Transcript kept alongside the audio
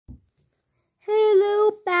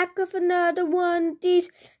with another one of these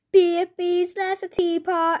BFBs. That's a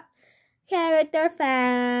teapot character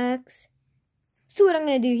facts. So what I'm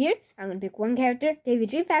going to do here, I'm going to pick one character, give you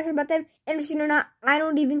 3 facts about them, interesting or not, I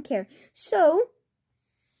don't even care. So,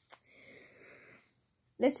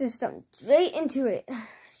 let's just jump straight into it.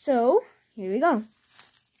 So, here we go.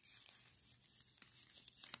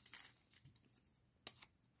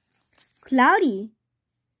 Cloudy.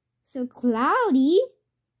 So Cloudy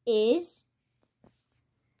is,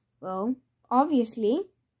 well, obviously,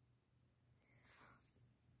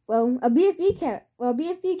 a BFB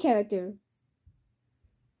character.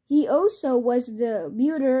 He also was the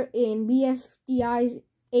builder in BFDI's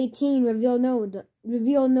 18 Reveal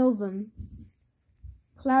Novum.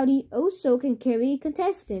 Cloudy also can carry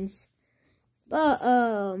contestants. But,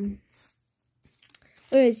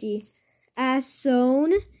 where is he? As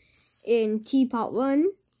shown in Teapot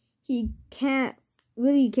 1, he can't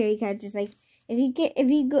really carry characters. Like,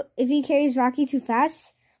 if he carries Rocky too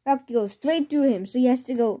fast, Rocky goes straight through him. So he has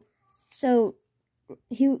to go. So,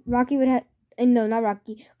 Cloudy would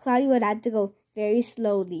have to go very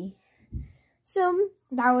slowly. So,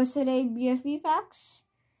 that was today's BFB facts.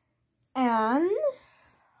 And,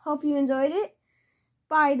 hope you enjoyed it.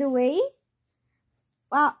 By the way,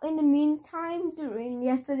 in the meantime, during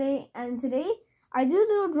yesterday and today, I did a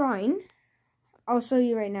little drawing. I'll show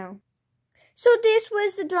you right now. So this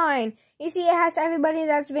was the drawing. You see it has everybody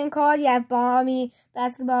that's been called. You have Bomby,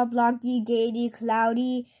 Basketball, Blocky, Gady,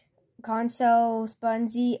 Cloudy, Console,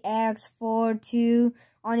 Spongy, X, 4-2,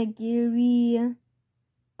 Onigiri.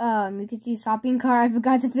 You can see Shopping Cart. I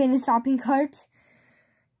forgot to finish Shopping Cart.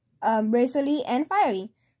 Bracelet and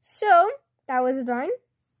Fiery. So that was the drawing.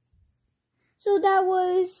 So that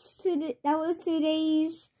was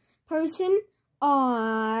today's person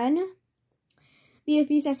on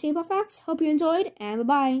BFB's Teapot Facts. Hope you enjoyed, and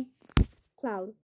bye-bye. Cloud.